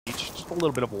just a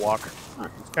little bit of a walk.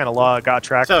 It's kind of got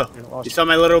tracked. So, you saw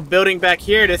my little building back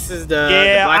here? This is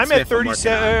the I'm at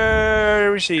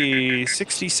 37,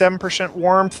 67%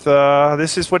 warmth.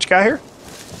 This is what you got here?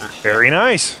 Very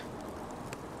nice.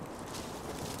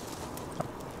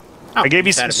 I gave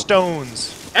you some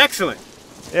stones. Excellent.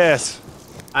 Yes.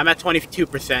 I'm at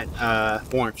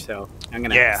 22% warmth, so I'm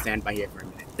going to have to stand by here for a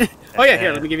minute. Oh, yeah,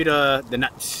 here, let me give you the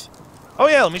nuts. Oh,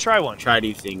 yeah, let me try one. Try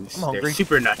these things. They're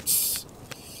super nuts.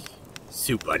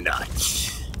 Super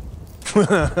nuts. There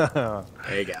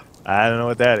you go. I don't know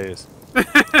what that is.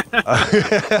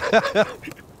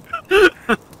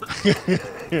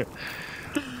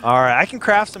 Alright, I can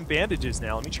craft some bandages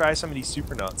now. Let me try some of these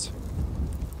super nuts.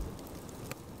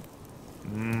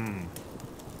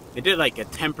 It did like a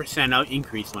 10%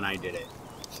 increase when I did it.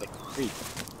 It's like crazy.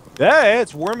 Yeah,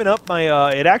 it's warming up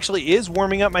my, it actually is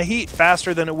warming up my heat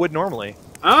faster than it would normally.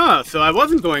 Oh, so I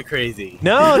wasn't going crazy.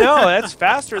 No, that's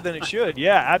faster than it should.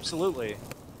 Yeah, absolutely.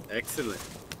 Excellent.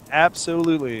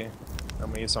 Absolutely.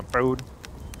 I'm gonna use some food.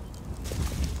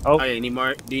 Oh, yeah, you need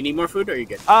more? Do you need more food, or are you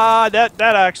good? That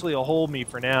actually will hold me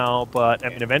for now, but I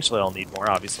mean, eventually I'll need more,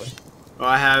 obviously. Well,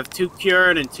 I have 2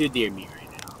 cured and 2 deer meat right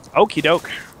now. Okie doke.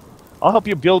 I'll help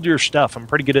you build your stuff. I'm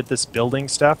pretty good at this building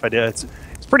stuff. It's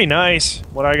pretty nice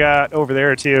what I got over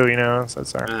there too. You know, so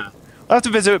it's I'll have to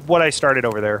visit what I started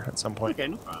over there at some point. Okay,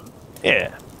 no problem.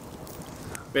 Yeah.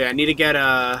 But yeah, I need to get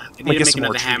make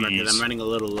another hammer because I'm running a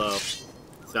little low.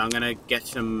 So I'm gonna get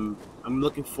some. I'm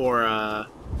looking for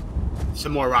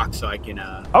some more rocks so I can.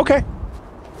 Okay.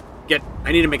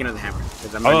 I need to make another hammer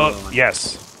because I'm running low on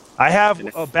yes. I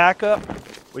have a backup,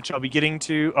 which I'll be getting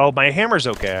to. Oh, my hammer's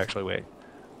okay actually. Wait.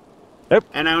 Yep.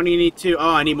 And I only need 2.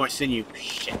 Oh, I need more sinew.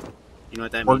 Shit. You know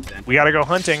what that means then? We gotta go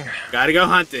hunting. Gotta go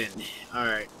hunting. All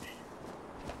right.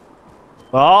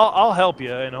 Well, I'll help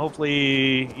you, and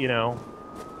hopefully, you know,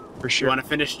 for sure. You want to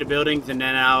finish the buildings, and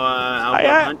then I'll go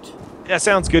hunt? That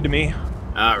sounds good to me.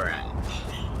 All right.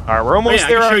 All right, we're almost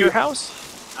there on your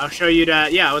house. I'll show you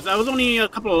that. Yeah, I was only a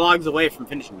couple of logs away from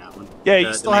finishing that one. Yeah,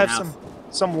 you still have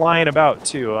some lying about,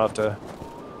 too. I'll have to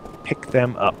pick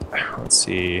them up. Let's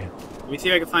see. Let me see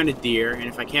if I can find a deer, and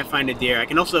if I can't find a deer, I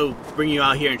can also bring you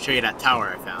out here and show you that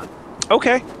tower I found.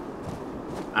 Okay.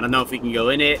 I don't know if we can go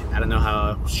in it. I don't know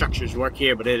how structures work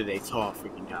here, but it is a tall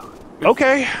freaking tower.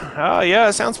 Okay. Yeah,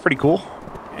 it sounds pretty cool.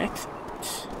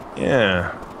 Excellent.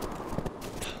 Yeah.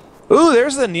 Ooh,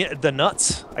 there's the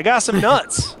nuts. I got some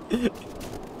nuts.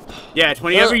 Yeah, it's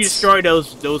whenever you destroy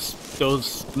those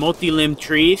multi-limb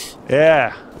trees.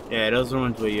 Yeah. Yeah, those are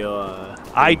ones where you.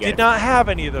 I did not have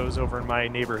any of those over in my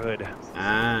neighborhood.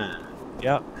 Ah.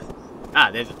 Yep.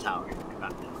 There's a tower. I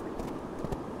got a tower.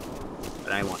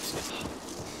 But I want this.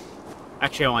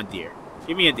 Actually, I want deer.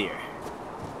 Give me a deer.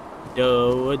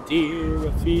 A deer,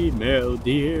 a female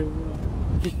deer.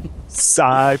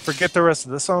 I forget the rest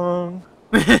of the song.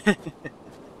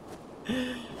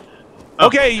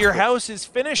 Okay, your house is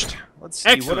finished. Let's see.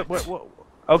 Excellent. What?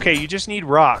 Okay, you just need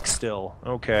rocks still.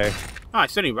 Okay. Oh, I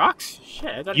still need rocks?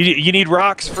 Shit. You need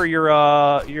rocks for your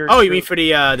Oh, you mean for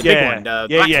the big one? The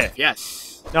blacksmith,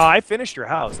 yes. No, I finished your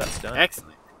house. That's done.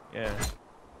 Excellent. Yeah.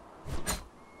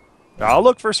 I'll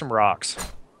look for some rocks.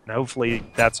 And hopefully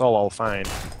that's all I'll find.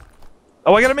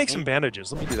 Oh, I gotta make some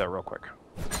bandages. Let me do that real quick.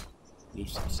 Need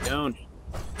some stone.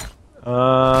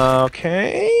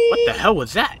 Okay. What the hell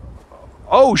was that?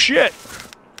 Oh shit!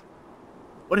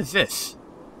 What is this?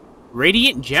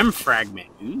 Radiant gem fragment.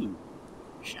 Ooh,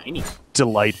 shiny.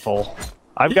 Delightful.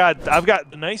 I've got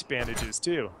the nice bandages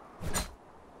too.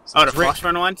 So the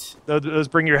frostburn ones? Those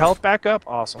bring your health back up?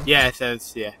 Awesome. Yeah, it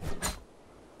says, yeah.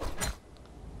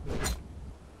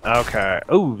 Okay.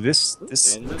 Oh, this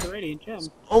another radiant gem.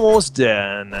 Almost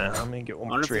done. Let me get one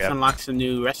more tree. I wonder if unlock some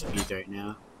new recipes right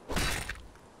now.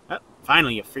 Oh,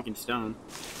 finally a freaking stone.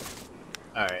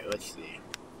 Alright, let's see.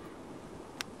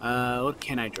 What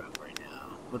can I drop right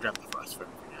now? We'll drop the frostburn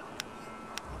for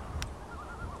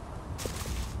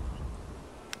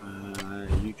now.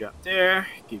 You drop there.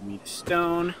 Give me the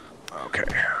stone. Okay.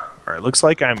 Alright, looks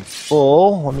like I'm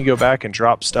full. Let me go back and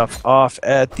drop stuff off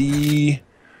at the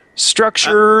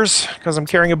structures, because I'm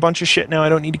carrying a bunch of shit now I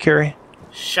don't need to carry.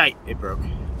 Shite, it broke.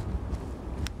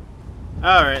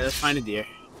 Alright, let's find a deer.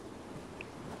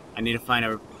 I need to find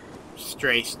a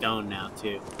stray stone now,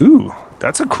 too. Ooh,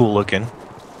 that's a cool looking.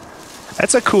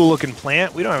 That's a cool looking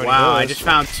plant. We don't have any of those. I just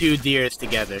found 2 deers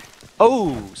together.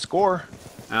 Oh, score.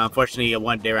 Unfortunately,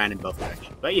 they ran in both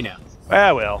directions, but you know.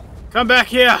 Ah, well. Come back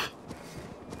here!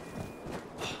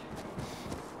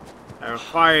 I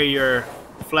require your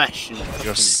flesh and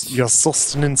your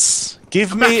sustenance.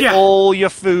 Give me all your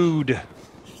food.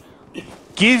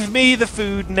 Give me the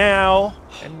food now.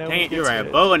 And Dang nobody it, you're gets right.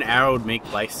 hit. Bow and arrow would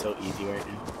make life so easy right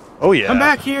now. Oh yeah. Come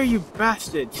back here, you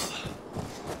bastards!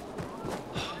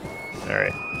 All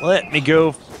right, let me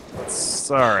go.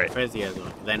 Sorry. Where's the other one?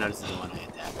 Because I know this is the one I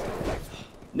attacked.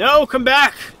 No, come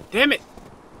back! Damn it!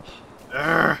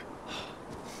 Urgh.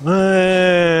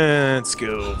 Let's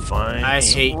go find. I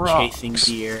some hate rocks. chasing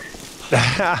deer.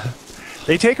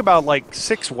 They take about like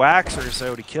 6 whacks or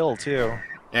so to kill too.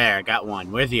 There, I got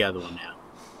one. Where's the other one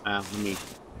now?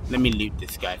 Let me loot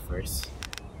this guy first.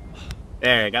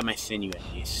 There, I got my sinew at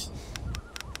least.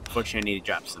 Unfortunately, I need to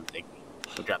drop something.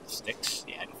 We'll drop the sticks.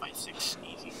 Yeah, I can find 6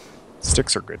 easy.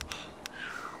 Sticks are good.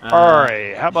 All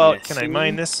right, how about yeah, can I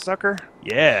mine this sucker?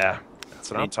 Yeah,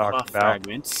 that's what I'm talking about.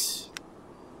 Fragments.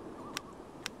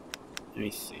 Let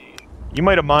me see. You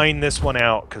might have mined this one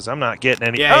out because I'm not getting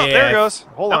any. Yeah, oh, there it goes.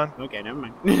 Hold on. Okay, never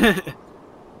mind. I was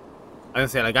gonna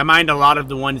say, like, I mined a lot of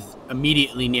the ones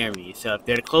immediately near me, so if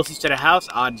they're the closest to the house,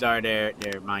 odds are they're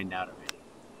mined out already.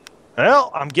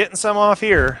 Well, I'm getting some off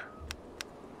here.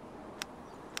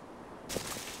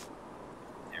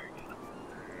 There we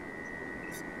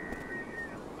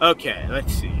go. Okay,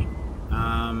 let's see.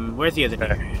 Where's the other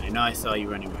deer? I know I saw you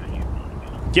running around here.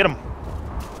 Get him.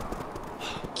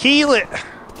 Keel it.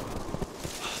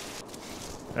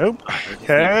 Oh,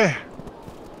 okay.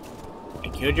 I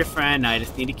killed your friend. I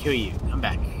just need to kill you. Come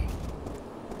back.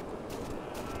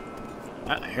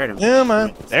 Oh, I heard him. Yeah,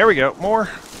 man. There we go.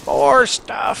 More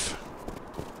stuff.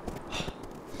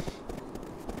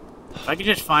 If I could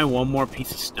just find one more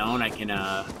piece of stone, I can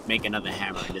make another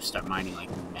hammer and just start mining like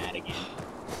mad again.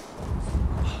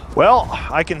 Well,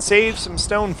 I can save some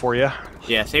stone for you.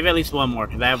 Yeah, save at least one more,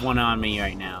 because I have one on me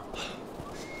right now.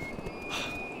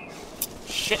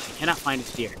 Shit, I cannot find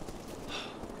this deer.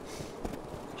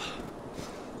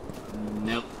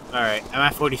 Nope. Alright, I'm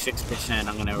at 46%.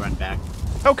 I'm gonna run back.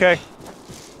 Okay.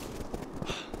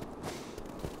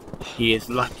 He is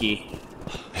lucky.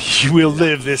 You will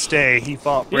live this day. He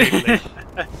fought bravely.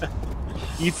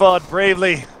 He fought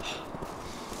bravely.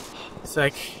 It's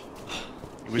like, He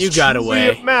was you got truly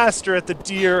away. a master at the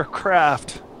deer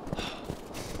craft.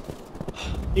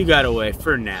 You got away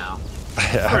for now.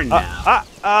 For now.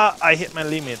 I hit my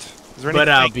limit. Is there But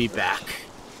anything I'll be back.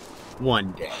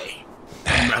 One day.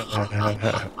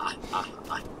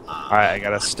 Alright, I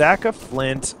got a stack of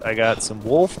flint. I got some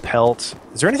wolf pelt.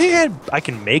 Is there anything I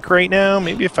can make right now?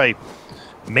 Maybe if I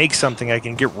make something, I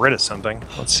can get rid of something.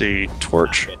 Let's see.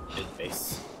 Torch.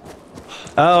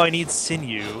 Oh, I need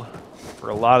sinew for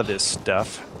a lot of this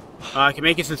stuff. I can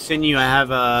make you some sinew. I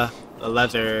have a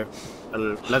leather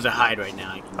hide right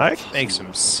now. I can make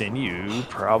some sinew,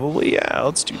 probably. Yeah,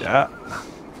 let's do that.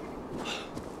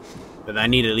 But I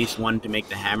need at least one to make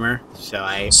the hammer, so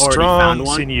I already Strong found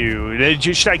one.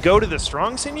 sinew. Should I go to the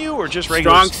strong sinew or just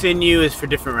regular? Strong sinew is for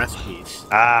different recipes.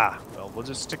 Ah, well, we'll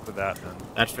just stick with that then.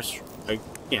 That's for,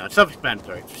 it's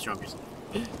self-explanatory for stronger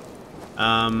sinew.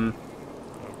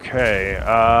 Okay. Where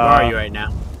are you right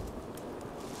now?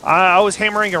 I was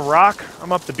hammering a rock.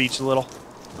 I'm up the beach a little.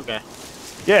 Okay.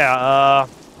 Yeah,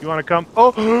 you want to come?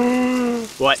 Oh!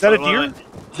 What? Is that a deer?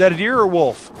 Is that a deer or a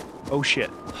wolf? Oh,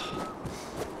 shit.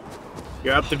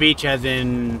 You're up the beach as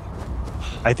in...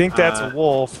 I think that's a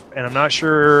wolf, and I'm not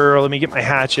sure. Let me get my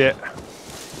hatchet.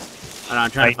 Hold on,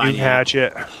 I'm trying to find you.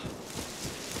 Hatchet.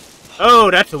 Oh,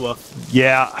 that's a wolf.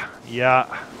 Yeah.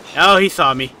 Oh, he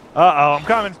saw me. Uh-oh, I'm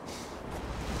coming.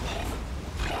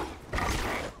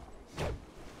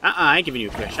 I ain't giving you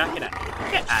a clear shot.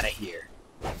 Get out of here.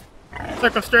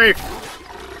 Circle strafe.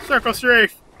 Circle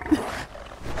strafe.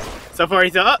 So far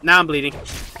he's up. Now I'm bleeding.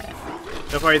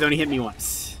 So far he's only hit me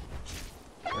once.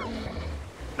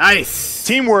 Nice.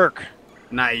 Teamwork.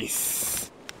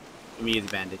 Nice. Let me use a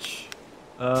bandage.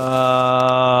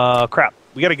 Crap.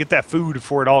 We gotta get that food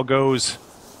before it all goes.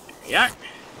 Yeah.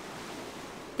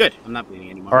 Good. I'm not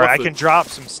bleeding anymore. Alright, I can drop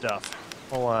some stuff.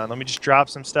 Hold on. Let me just drop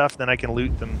some stuff, then I can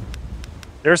loot them.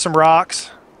 There's some rocks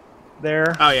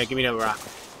there. Oh, yeah. Give me that rock.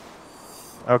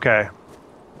 Okay.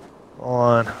 Hold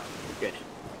on. Good.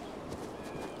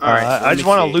 Alright. So I just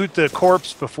want to loot the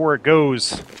corpse before it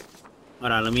goes.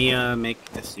 Hold on. Let me make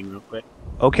this thing real quick.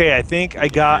 Okay, I think I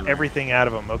got everything out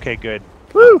of them. Okay, good.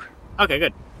 Woo! Okay,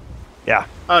 good. Yeah.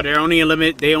 Oh, they're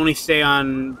only they only stay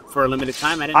on for a limited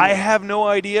time? I have no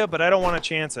idea, but I don't want to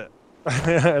chance it.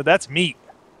 That's meat.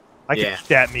 I can eat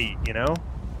that meat, you know?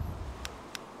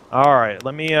 Alright,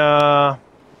 let me, Alright,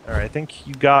 I think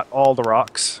you got all the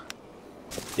rocks.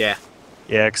 Yeah.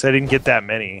 Yeah, because I didn't get that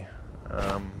many.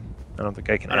 I don't think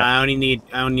I can. I only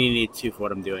need 2 for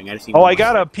what I'm doing. I just need I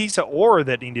got a piece of ore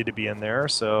that needed to be in there,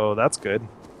 so that's good.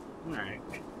 Alright.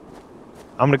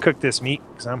 I'm gonna cook this meat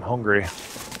because I'm hungry.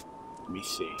 Let me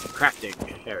see.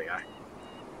 Crafting. There we are.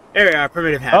 There we are,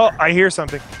 primitive hammer. Oh, I hear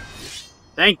something.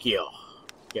 Thank you.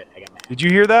 Good, I got my hammer. Did you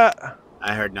hear that?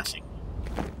 I heard nothing.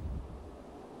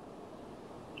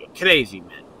 You're crazy,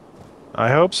 man. I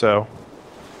hope so.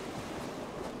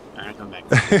 Alright, come back.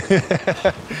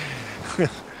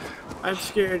 I'm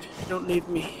scared. Don't leave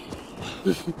me.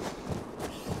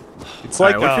 It's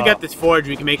like once we got this forge,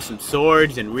 we can make some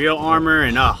swords and real armor,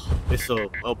 and this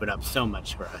will open up so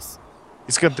much for us.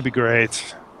 It's going to be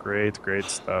great. Great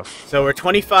stuff. So we're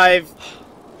 25.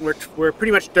 We're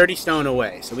pretty much 30 stone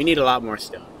away, so we need a lot more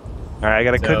stone. All right, I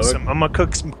gotta cook some. I'm gonna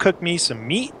cook me some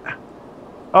meat.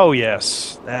 Oh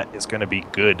yes, that is gonna be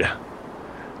good. I'm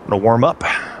gonna warm up. What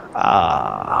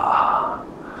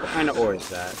kind of ore is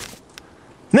that?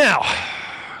 Now,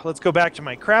 let's go back to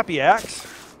my crappy axe,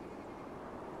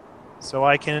 so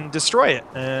I can destroy it.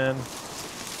 And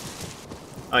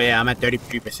oh yeah, I'm at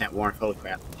 33% warm. Holy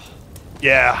crap!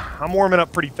 yeah, I'm warming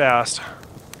up pretty fast.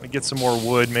 Let me get some more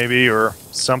wood, maybe, or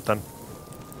something.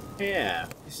 Yeah,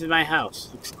 this is my house.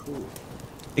 Looks cool.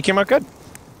 It came out good.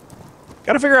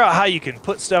 Got to figure out how you can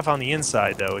put stuff on the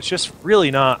inside, though. It's just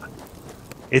really not.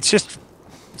 It's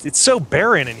so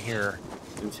barren in here.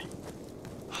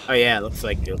 Oh yeah, it looks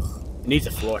like it needs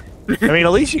a floor. I mean,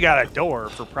 at least you got a door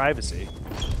for privacy.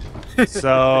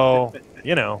 So,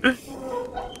 you know.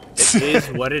 It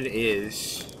is what it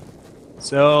is.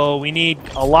 So we need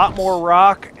a lot more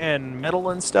rock and metal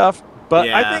and stuff. But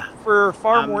yeah. I think for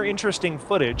far more interesting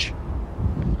footage,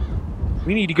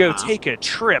 we need to go take a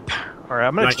trip. All right,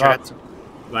 I'm going to drop. You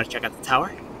want to check out the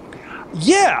tower?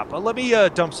 Yeah, but let me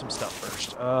dump some stuff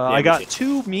first. I got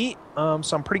 2 meat, so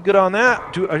I'm pretty good on that.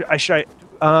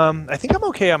 I think I'm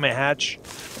okay on my hatch.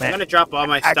 I'm gonna drop all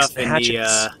my stuff in the.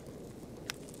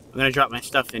 I'm gonna drop my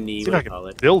stuff in the. See if I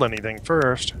can build anything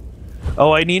first.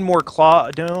 Oh, I need more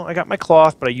cloth. No, I got my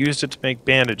cloth, but I used it to make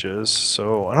bandages,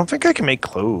 so I don't think I can make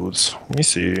clothes. Let me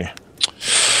see.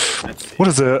 What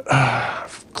is it?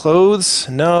 Clothes?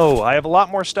 No, I have a lot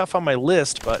more stuff on my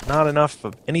list, but not enough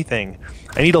of anything.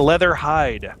 I need a leather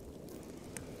hide.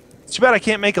 It's too bad I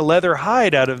can't make a leather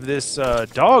hide out of this dog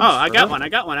fur. Oh, I got one.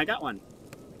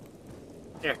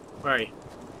 Here, where are you?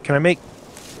 Can I make...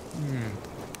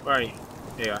 Where are you?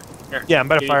 There you are. Here. Yeah, I'm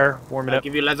about to fire. Warm it up. I'll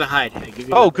give you leather hide.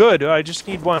 Good. I just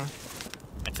need one.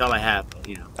 That's all I have.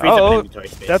 You know, frees up inventory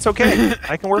space. That's okay.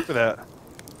 I can work with that.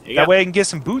 That way I can get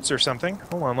some boots or something.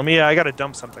 Hold on, I gotta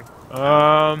dump something.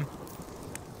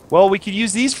 Well, we could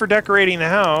use these for decorating the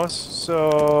house,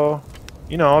 so,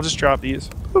 you know, I'll just drop these.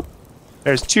 Boop.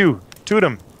 There's 2 of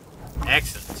them.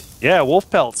 Excellent. Yeah, wolf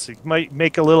pelts. It might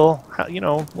make a little, you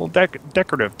know, little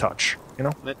decorative touch, you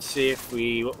know? Let's see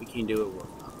what we can do with wolf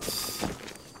pelts.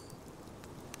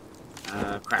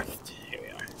 Craft. Here we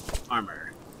are.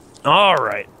 Armor. All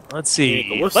right. Let's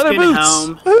see. Leather boots.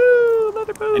 Helm. Ooh,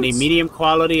 leather boots. I need medium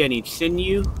quality. I need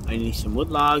sinew. I need some wood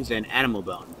logs and animal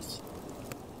bones.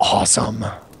 Awesome.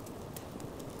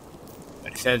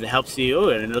 It says it helps you. Oh,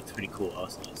 and it looks pretty cool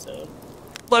also. So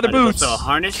leather boots. Also a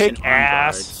harness. Kick and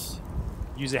ass.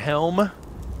 Use a helm.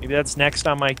 Maybe that's next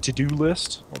on my to-do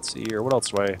list. Let's see here. What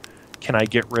else can I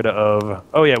get rid of?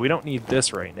 Oh yeah, we don't need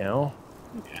this right now.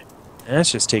 Okay.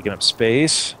 That's just taking up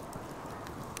space.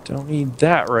 Don't need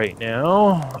that right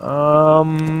now.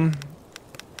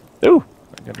 Ooh,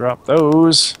 I can drop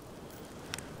those.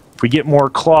 If we get more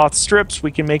cloth strips, we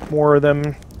can make more of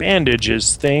them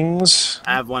bandages things.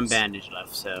 I have 1 bandage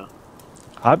left, so.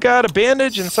 I've got a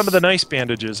bandage and some of the nice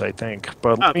bandages, I think.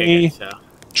 But let me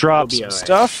drop some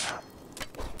stuff.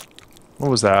 What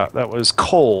was that? That was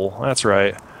coal. That's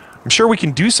right. I'm sure we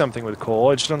can do something with coal.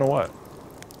 I just don't know what.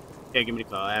 Yeah, give me the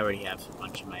coal. I already have a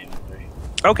bunch in my inventory.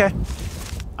 Okay.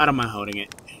 I don't mind holding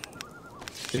it.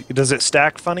 Does it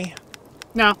stack funny?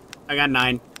 No, I got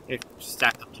 9. It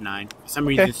stacked up to 9. For some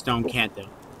reason, stone can't, though.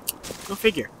 Go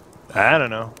figure. I don't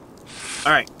know.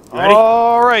 All right, you ready?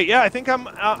 All right, yeah, I think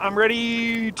I'm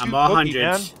ready to. I'm all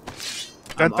hundreds.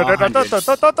 Oh,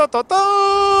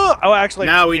 actually.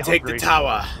 Now we take the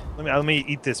tower. Let me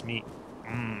eat this meat.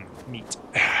 Meat.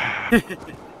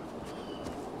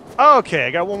 Okay,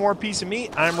 I got 1 more piece of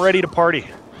meat. I'm ready to party.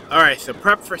 All right, so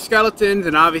prep for skeletons,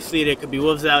 and obviously there could be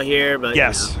wolves out here, but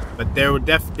yes, you know, but there were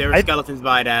skeletons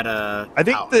by that. I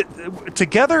think that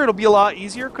together it'll be a lot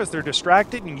easier because they're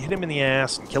distracted, and you can hit them in the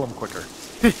ass and kill them quicker.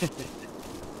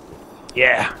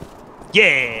 Yeah.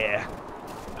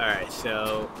 All right,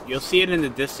 so you'll see it in the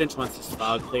distance once this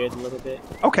fog clears a little bit.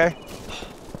 Okay.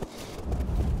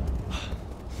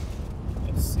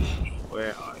 Let's see,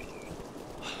 where are you?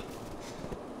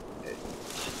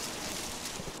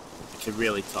 It's a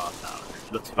really tall tower.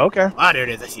 Looks okay. Ah, there it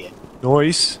is. I see it.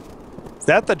 Nice. Is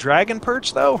that the dragon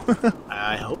perch, though?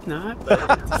 I hope not, but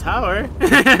it's a tower.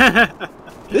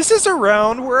 This is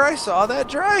around where I saw that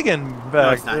dragon back. No,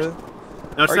 it's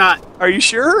not. No, it's not. Are you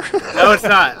sure? No, it's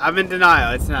not. I'm in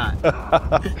denial. It's not.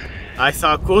 I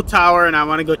saw a cool tower, and I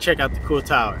want to go check out the cool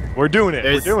tower. We're doing it.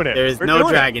 We're doing it. There's no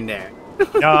dragon there.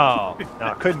 No,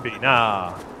 couldn't be.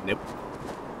 Nah. Nope.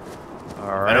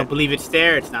 All right. I don't believe it's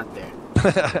there. It's not there.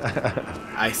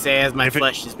 I say as my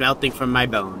flesh is melting from my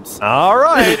bones. All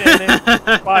right. And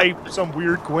then by some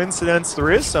weird coincidence,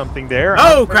 there is something there.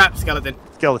 Oh, crap. Skeleton.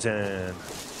 Skeleton.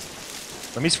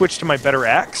 Let me switch to my better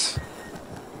axe.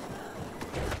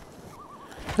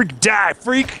 Freak, die,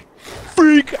 freak!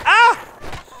 Freak! Ah!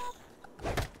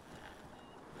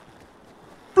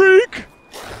 Freak!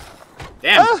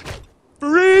 Damn. Ah!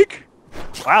 Freak!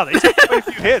 Wow, they took quite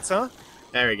a few hits, huh?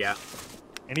 There we go.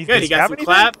 Any, Good, he got some anything?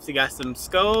 claps, he got some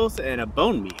skulls, and a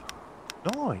bone meal.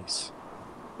 Nice.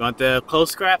 You want the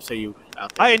clothes scraps, or you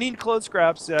out there? I need clothes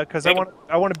scraps because I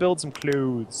want to build some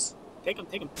clothes. Take them,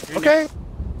 take them. Okay.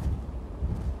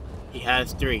 He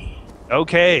has 3.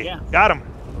 Okay. Yeah. Got him.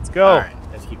 Let's go. All right,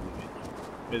 let's keep moving.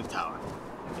 To the tower.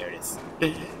 There it is.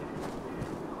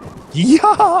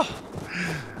 Yeah.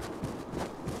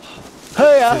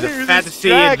 Hey, I This is a hear this fantasy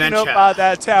dragon up adventure. by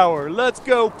that tower. Let's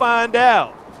go find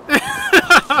out.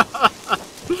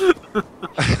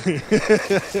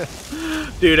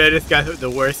 Dude, I just got the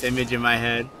worst image in my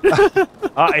head.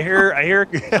 I hear.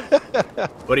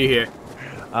 What do you hear?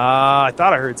 I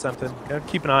thought I heard something. Gotta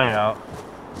keep an eye out.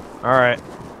 All right,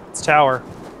 it's tower.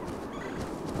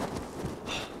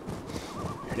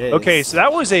 There it is. Okay, so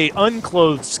that was a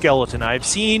unclothed skeleton. I've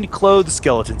seen clothed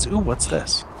skeletons. Ooh, what's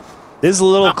this? This is a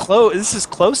little This is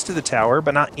close to the tower,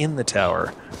 but not in the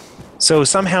tower. So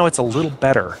somehow it's a little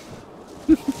better.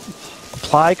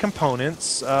 Apply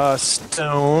components.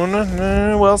 Stone.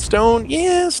 Well, stone.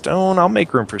 Yeah, stone. I'll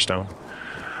make room for stone.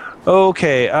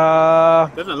 Okay.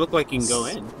 Doesn't look like you can go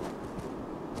in.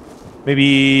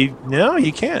 Maybe. No,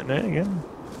 you can't. No, you can't.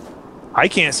 I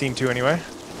can't seem to anyway.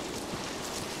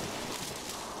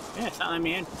 Yeah, it's not letting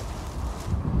me in.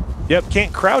 Yep,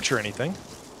 can't crouch or anything.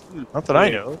 Not that I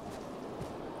know.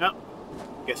 Nope.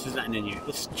 Guess there's nothing in here.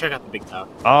 Let's check out the big tower.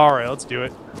 All right, let's do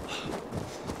it.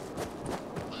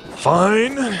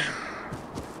 Fine.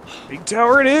 Big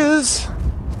tower it is.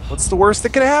 What's the worst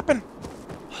that could happen?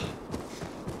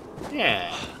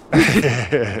 Yeah.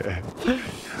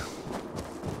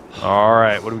 All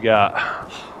right, what do we got?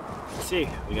 Let's see.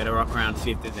 We gotta walk around and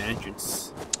see if there's an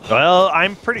entrance. Well,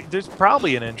 there's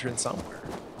probably an entrance somewhere.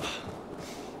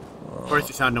 Of course,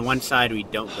 it's on the one side we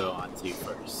don't go on to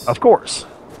first. Of course.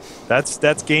 That's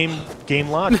game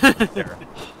logic right there.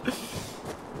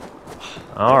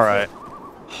 All right.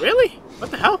 Really?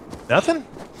 What the hell? Nothing?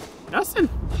 Nothing.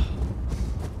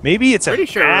 Maybe it's a Pretty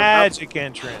sure magic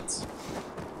entrance.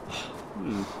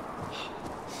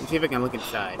 Let's see if I can look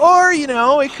inside. Or,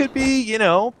 it could be,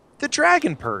 the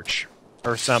dragon perch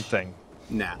or something.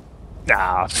 Nah.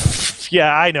 Nah.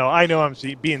 Yeah, I know I'm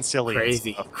being silly.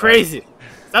 Crazy. Stuff, Crazy.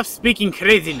 Stop speaking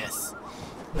craziness.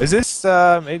 Is this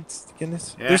maybe Yeah.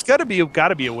 there's gotta be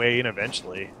a way in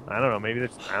eventually. I don't know, maybe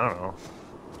I don't know.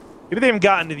 Maybe they haven't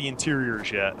gotten to the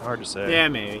interiors yet. Hard to say. Yeah,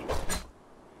 maybe.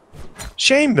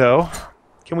 Shame though.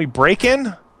 Can we break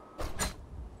in?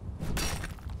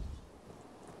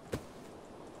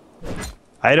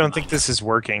 I don't think this is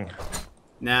working.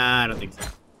 Nah, I don't think so.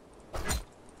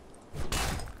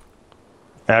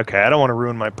 Okay, I don't want to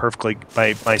ruin my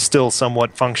my still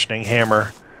somewhat functioning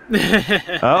hammer.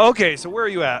 Okay, so where are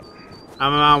you at?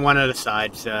 I'm on one of the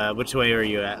sides. Which way are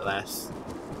you at, last?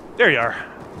 There you are.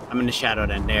 I'm in the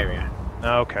shadowed end area.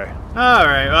 Okay.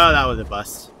 Alright, well, that was a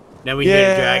bust. Then we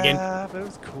hear the dragon. Yeah, that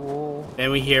was cool.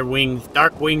 Then we hear wings,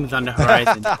 dark wings on the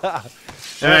horizon.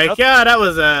 Alright, yeah, that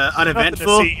was uneventful.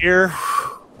 Nothing to see here.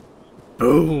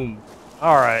 Boom.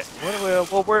 Alright.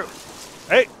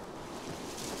 Hey!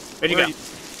 Where'd you go?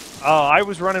 Oh, I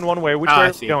was running one way. Which way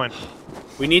are we going?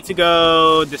 We need to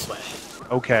go this way.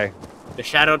 Okay. The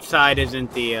shadowed side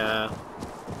isn't the,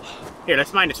 Here,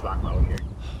 let's mine the spot over here.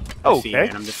 Oh, See, okay.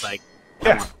 and I'm just like,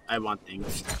 Yeah. I want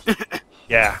things.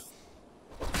 Yeah.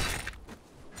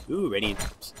 Ooh, radiant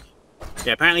gems.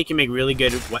 Yeah, apparently you can make really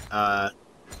good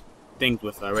things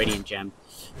with radiant gems.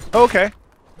 Okay.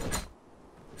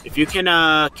 If you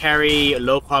can carry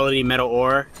low quality metal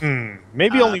ore.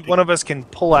 Maybe only one of us can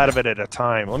pull out of it at a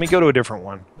time. Let me go to a different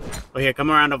one. Oh, here,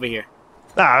 come around over here.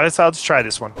 I'll just try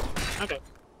this one. Okay.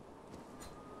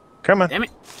 Come on. Damn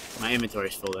it. My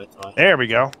inventory's full, that's why. There we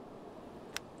go.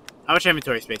 How much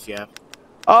inventory space do you have?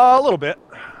 A little bit.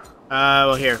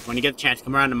 Well, here, when you get the chance,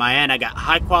 come around to my end. I got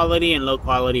high quality and low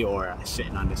quality ore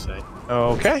sitting on this side.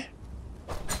 Okay.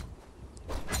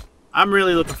 I'm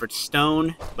really looking for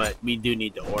stone, but we do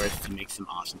need the ores to make some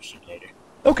awesome shit later.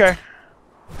 Okay.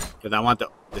 Because I want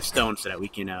the stone so that we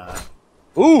can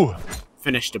Ooh,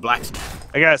 finish the blacksmith.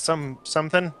 I got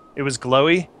something. It was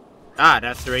glowy. Ah,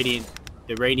 that's the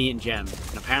radiant gem.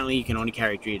 And apparently you can only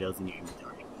carry 3 of those in your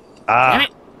inventory. Ah. Damn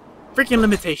it! Freaking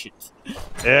limitations.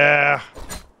 Yeah.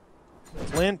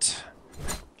 Flint.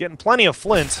 Getting plenty of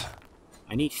flint.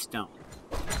 I need stone.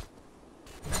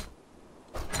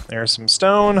 There's some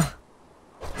stone.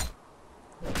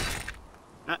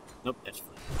 Ah, nope, that's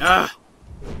flint. Ah!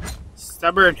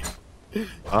 Stubborn.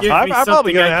 I'm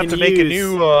probably going to have to make a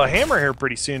new hammer here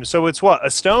pretty soon. So it's what? A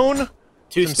stone?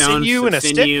 2 some stones, sinew some and a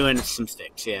sinew stick? and some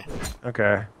sticks, yeah.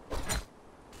 Okay.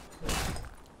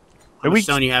 How much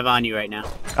stone you have on you right now?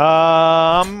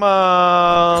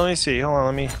 Let me see. Hold on,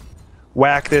 let me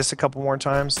whack this a couple more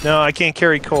times. No, I can't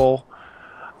carry coal.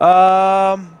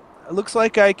 It looks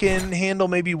like I can handle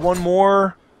maybe one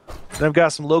more. And I've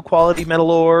got some low quality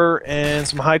metal ore and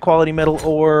some high quality metal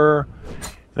ore.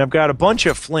 And I've got a bunch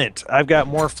of flint. I've got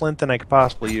more flint than I could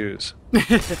possibly use.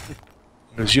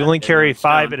 Because you only carry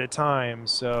 5 at a time,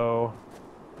 so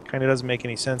kind of doesn't make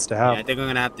any sense to have. Yeah, I think I'm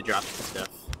gonna have to drop some stuff.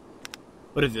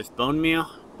 What is this? Bone meal?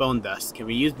 Bone dust. Can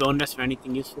we use bone dust for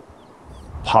anything useful?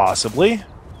 Possibly.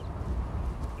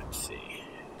 Let's see.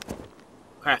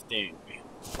 Crafting.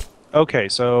 Okay,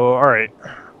 so alright.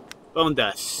 Bone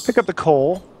dust. Pick up the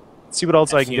coal. See what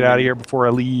else I can get out of here before I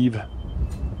leave.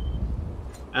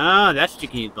 Ah, that's what you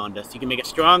can use bone dust. You can make a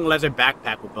strong leather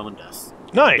backpack with bone dust.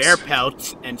 Nice. Bear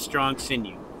pelts and strong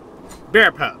sinew.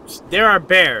 Bear pelts. There are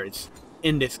bears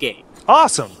in this game.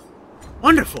 Awesome.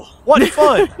 Wonderful. What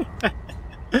fun.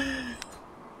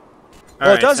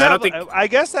 Well, it does so have. I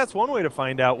guess that's one way to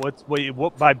find out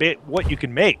what you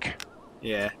can make.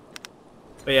 Yeah.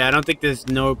 But yeah, I don't think there's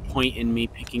no point in me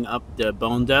picking up the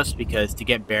bone dust because to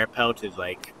get bear pelts is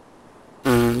like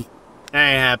that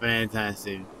ain't happening anytime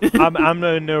soon. I'm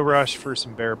in no rush for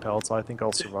some bear pelts. I think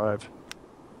I'll survive.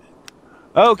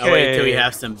 Okay. I'll wait until we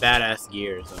have some badass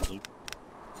gear or something.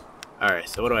 Alright,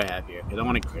 so what do I have here? Because I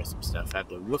want to clear some stuff. I have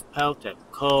the wolf pelt, I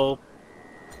have coal,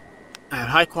 I have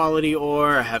high quality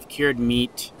ore, I have cured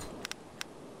meat.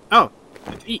 Oh,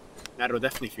 let's eat. That'll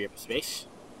definitely free up space.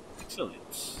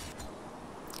 Excellent.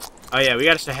 Oh yeah, we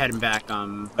gotta start heading back.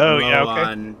 I'm low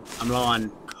on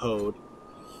code.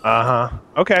 Uh-huh.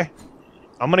 Okay.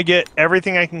 I'm gonna get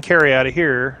everything I can carry out of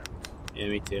here. Yeah,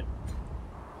 me too.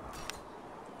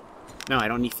 No, I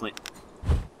don't need flint.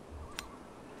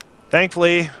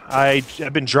 Thankfully,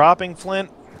 I've been dropping flint.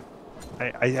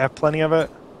 I have plenty of it.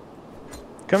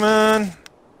 Come on.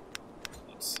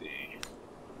 Let's see.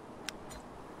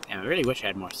 Damn, I really wish I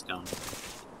had more stone.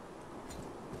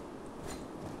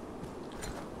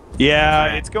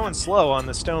 Yeah, it's going slow on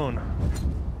the stone.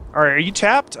 All right, are you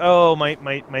tapped? Oh, my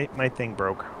thing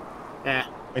broke. Yeah.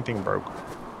 My thing broke.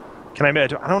 Can I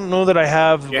don't know that I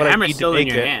have your what I hammer's need still to make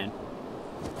in your it. hand.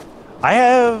 I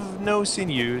have no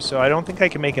sinew, so I don't think I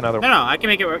can make another one. No, I can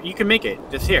make it work. You can make it.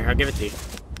 Just here, I'll give it to you.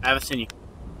 I have a sinew.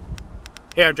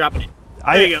 Here, I'm dropping it.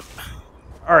 There you go.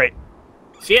 All right.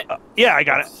 See it? Yeah, I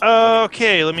got it.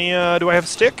 Okay, let me. Do I have a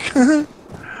stick?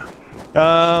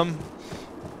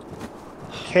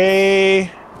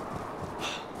 Okay.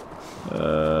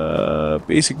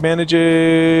 Basic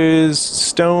bandages.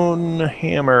 Stone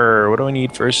hammer. What do I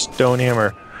need for a stone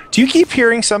hammer? Do you keep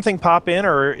hearing something pop in,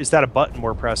 or is that a button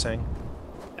we're pressing?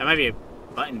 That might be a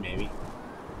button, maybe.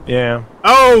 Yeah.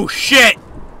 Oh, shit!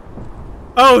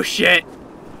 Oh, shit!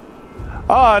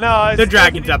 Oh, no. The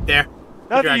dragon's up there.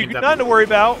 Nothing to worry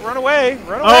about. Run away.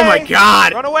 Run away. Oh, my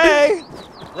God! Run away.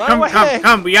 Run away.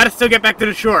 Come. We gotta still get back to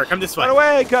the shore. Come this way. Run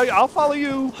away. Go. I'll follow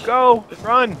you. Go.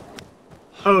 Run.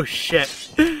 Oh, shit.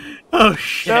 Oh,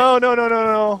 shit.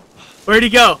 No. Where'd he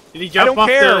go? Did he jump off?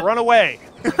 I don't care. Run away.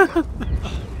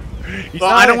 Well,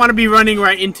 I don't want to be running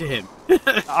right into him.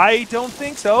 I don't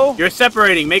think so. You're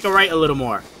separating. Make a right a little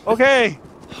more. Okay.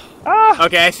 Ah.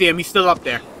 Okay, I see him. He's still up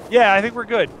there. Yeah, I think we're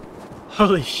good.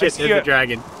 Holy shit, there's a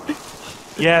dragon.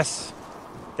 Yes.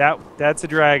 That's a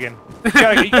dragon.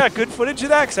 You got good footage of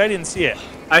that? Because I didn't see it.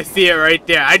 I see it right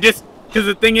there. Because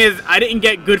the thing is, I didn't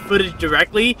get good footage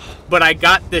directly, but I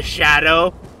got the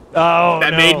shadow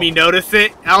that made me notice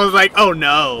it. I was like, oh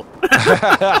no.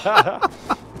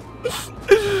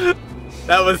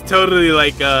 That was totally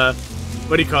like,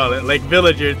 what do you call it? Like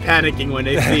villagers panicking when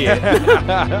they see it.